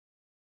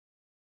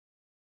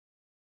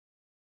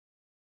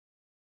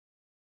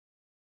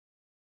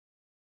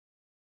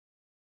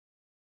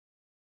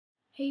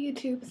Hey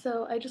YouTube,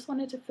 so I just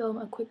wanted to film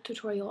a quick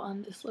tutorial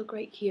on this look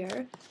right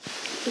here.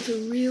 It's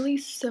a really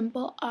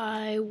simple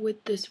eye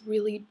with this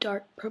really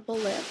dark purple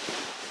lip.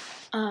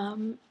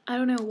 I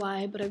don't know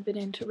why, but I've been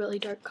into really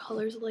dark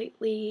colors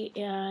lately,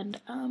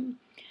 and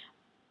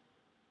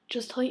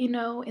just to let you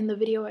know, in the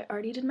video I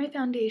already did my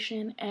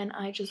foundation and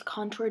I just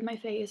contoured my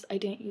face. I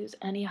didn't use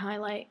any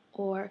highlight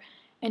or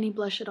any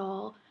blush at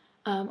all.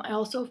 I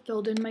also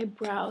filled in my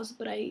brows,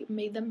 but I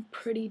made them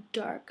pretty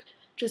dark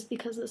just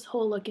because this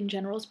whole look in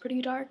general is pretty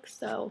dark,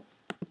 so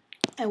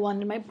I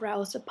wanted my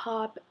brows to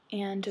pop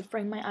and to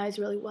frame my eyes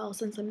really well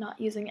since I'm not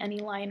using any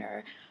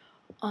liner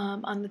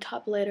on the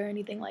top lid or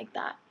anything like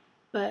that.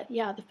 But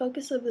yeah, the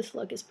focus of this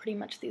look is pretty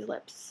much these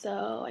lips,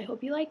 so I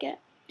hope you like it.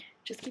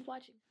 Just keep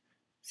watching.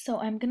 So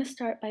I'm going to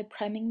start by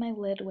priming my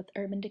lid with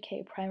Urban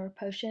Decay Primer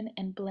Potion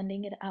and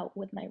blending it out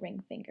with my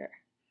ring finger.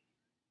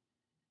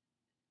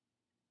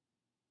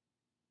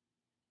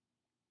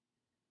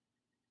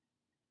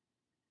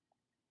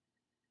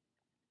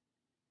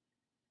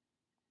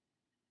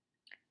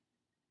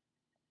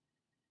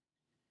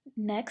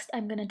 Next,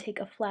 I'm going to take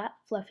a flat,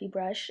 fluffy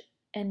brush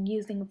and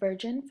using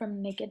Virgin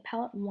from Naked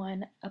Palette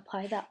 1,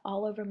 apply that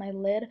all over my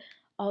lid,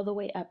 all the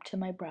way up to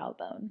my brow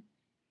bone.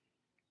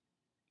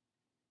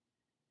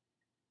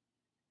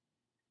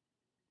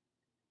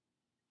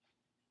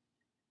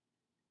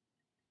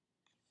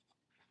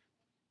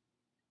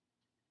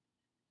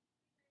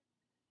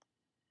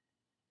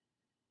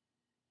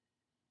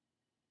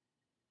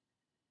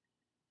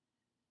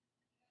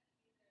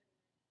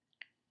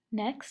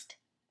 Next,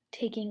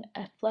 taking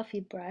a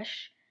fluffy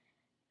brush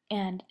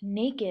and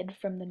Naked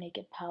from the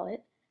Naked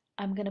palette,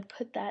 I'm going to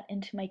put that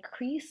into my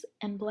crease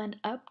and blend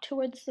up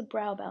towards the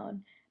brow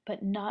bone,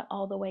 but not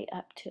all the way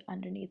up to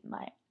underneath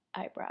my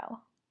eyebrow.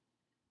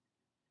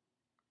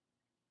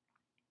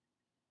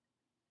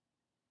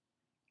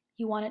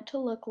 You want it to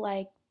look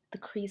like the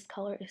crease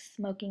color is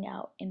smoking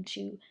out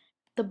into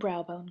the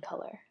brow bone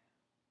color.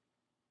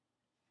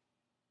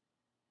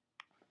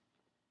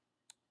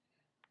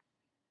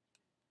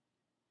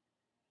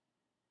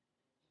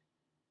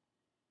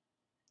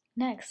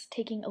 Next,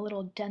 taking a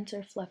little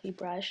denser fluffy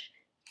brush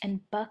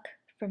and Buck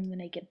from the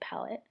Naked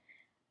palette,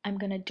 I'm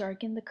going to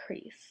darken the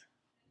crease.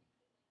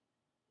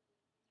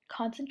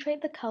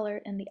 Concentrate the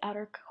color in the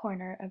outer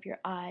corner of your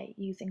eye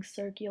using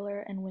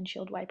circular and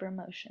windshield wiper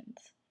motions.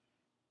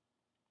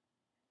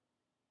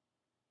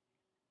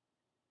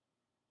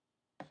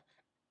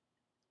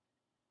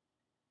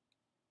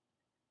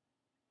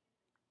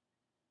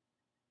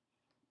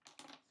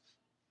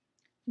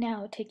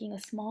 Now, taking a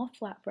small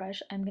flat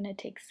brush, I'm going to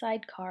take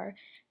Sidecar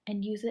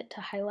and use it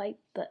to highlight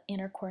the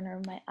inner corner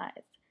of my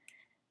eyes.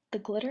 The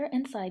glitter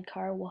in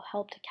Sidecar will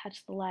help to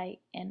catch the light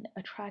and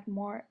attract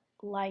more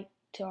light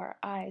to our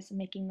eyes,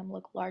 making them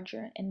look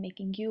larger and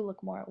making you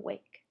look more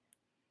awake.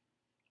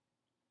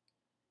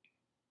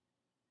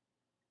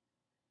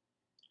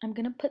 I'm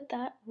going to put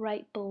that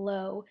right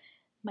below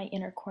my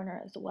inner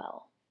corner as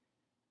well.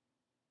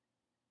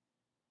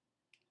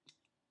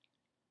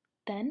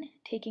 Then,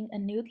 taking a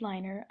nude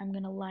liner, I'm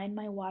going to line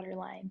my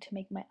waterline to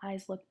make my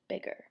eyes look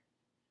bigger.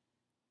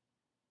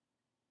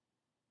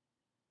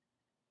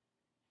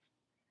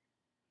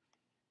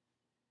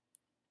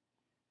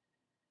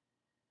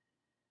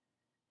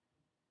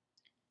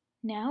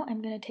 Now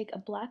I'm going to take a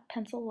black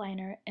pencil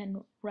liner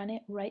and run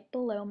it right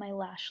below my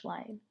lash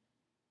line.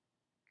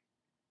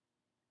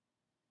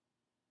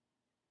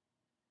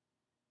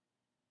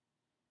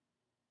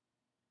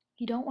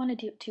 You don't want to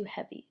do it too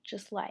heavy,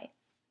 just light.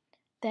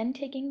 Then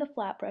taking the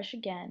flat brush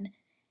again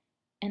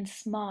and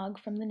Smog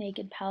from the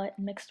Naked palette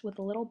mixed with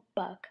a little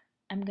Buck,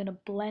 I'm going to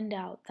blend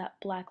out that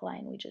black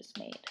line we just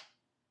made.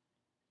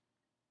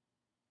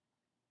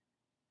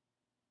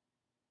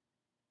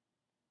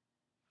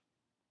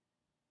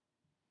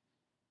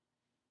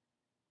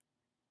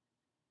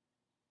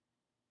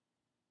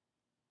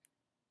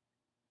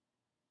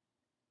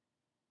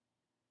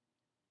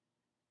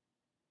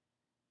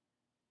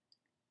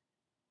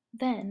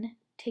 Then,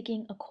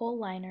 taking a kohl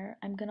liner,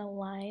 I'm going to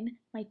line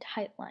my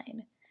tight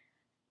line.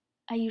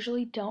 I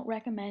usually don't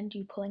recommend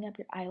you pulling up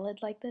your eyelid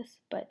like this,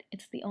 but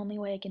it's the only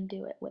way I can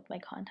do it with my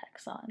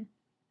contacts on.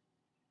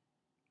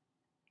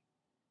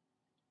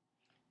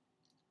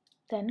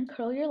 Then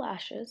curl your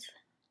lashes.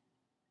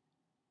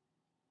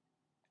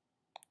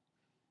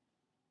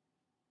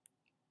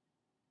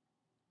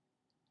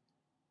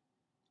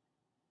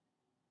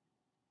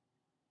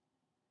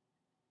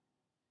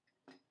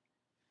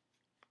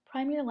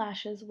 Prime your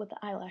lashes with the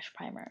eyelash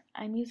primer.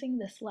 I'm using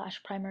this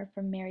lash primer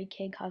from Mary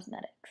Kay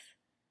Cosmetics.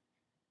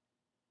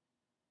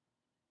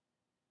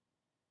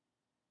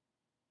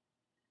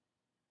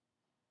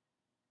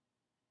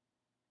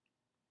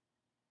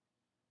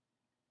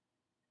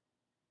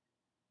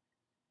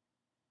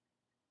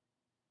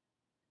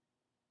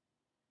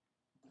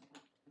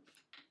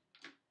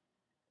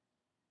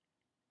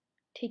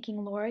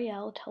 Taking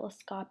L'Oreal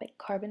Telescopic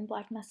Carbon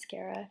Black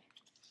Mascara,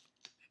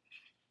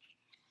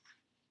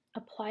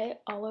 apply it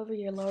all over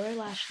your lower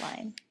lash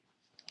line.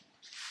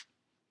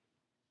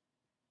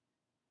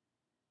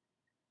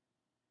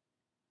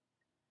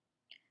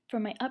 For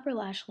my upper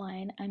lash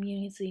line, I'm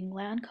using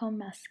Lancome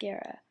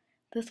mascara.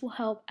 This will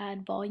help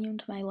add volume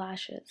to my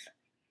lashes.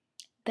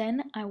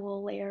 Then I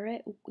will layer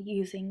it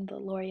using the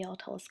L'Oreal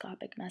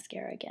Telescopic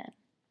Mascara again.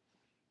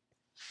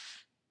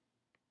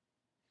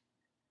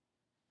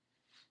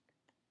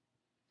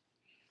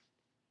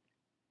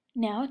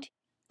 Now,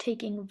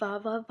 taking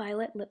Vava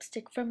Violet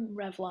lipstick from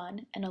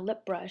Revlon and a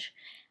lip brush,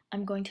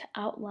 I'm going to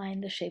outline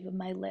the shape of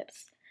my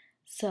lips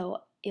so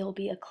it'll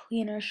be a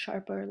cleaner,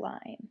 sharper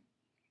line.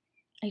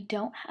 I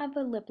don't have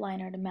a lip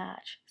liner to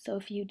match, so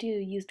if you do,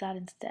 use that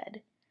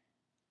instead.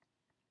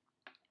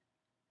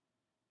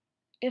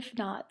 If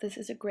not, this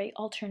is a great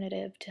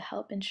alternative to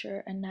help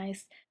ensure a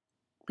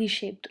nicely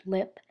shaped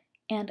lip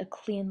and a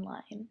clean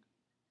line.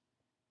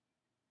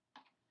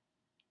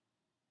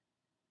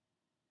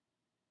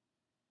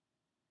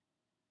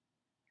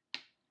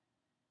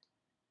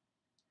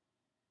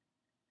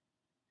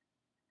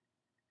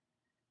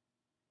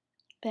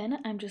 Then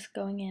I'm just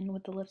going in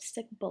with the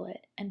lipstick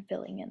bullet and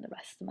filling in the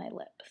rest of my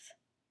lips.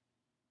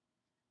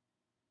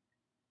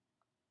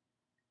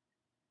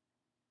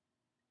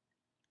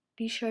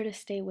 Be sure to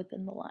stay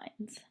within the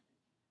lines.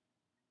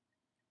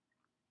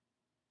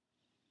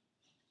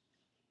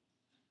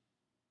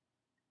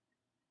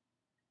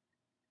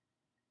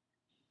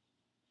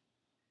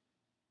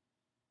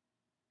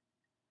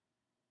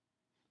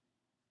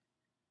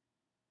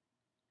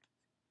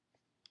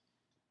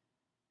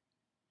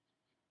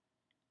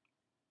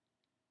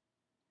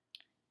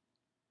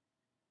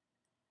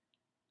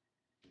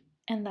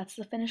 And that's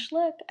the finished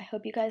look. I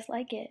hope you guys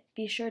like it.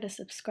 Be sure to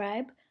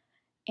subscribe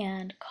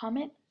and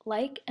comment,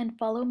 like, and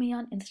follow me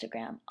on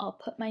Instagram. I'll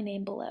put my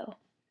name below.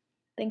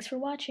 Thanks for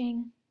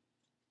watching.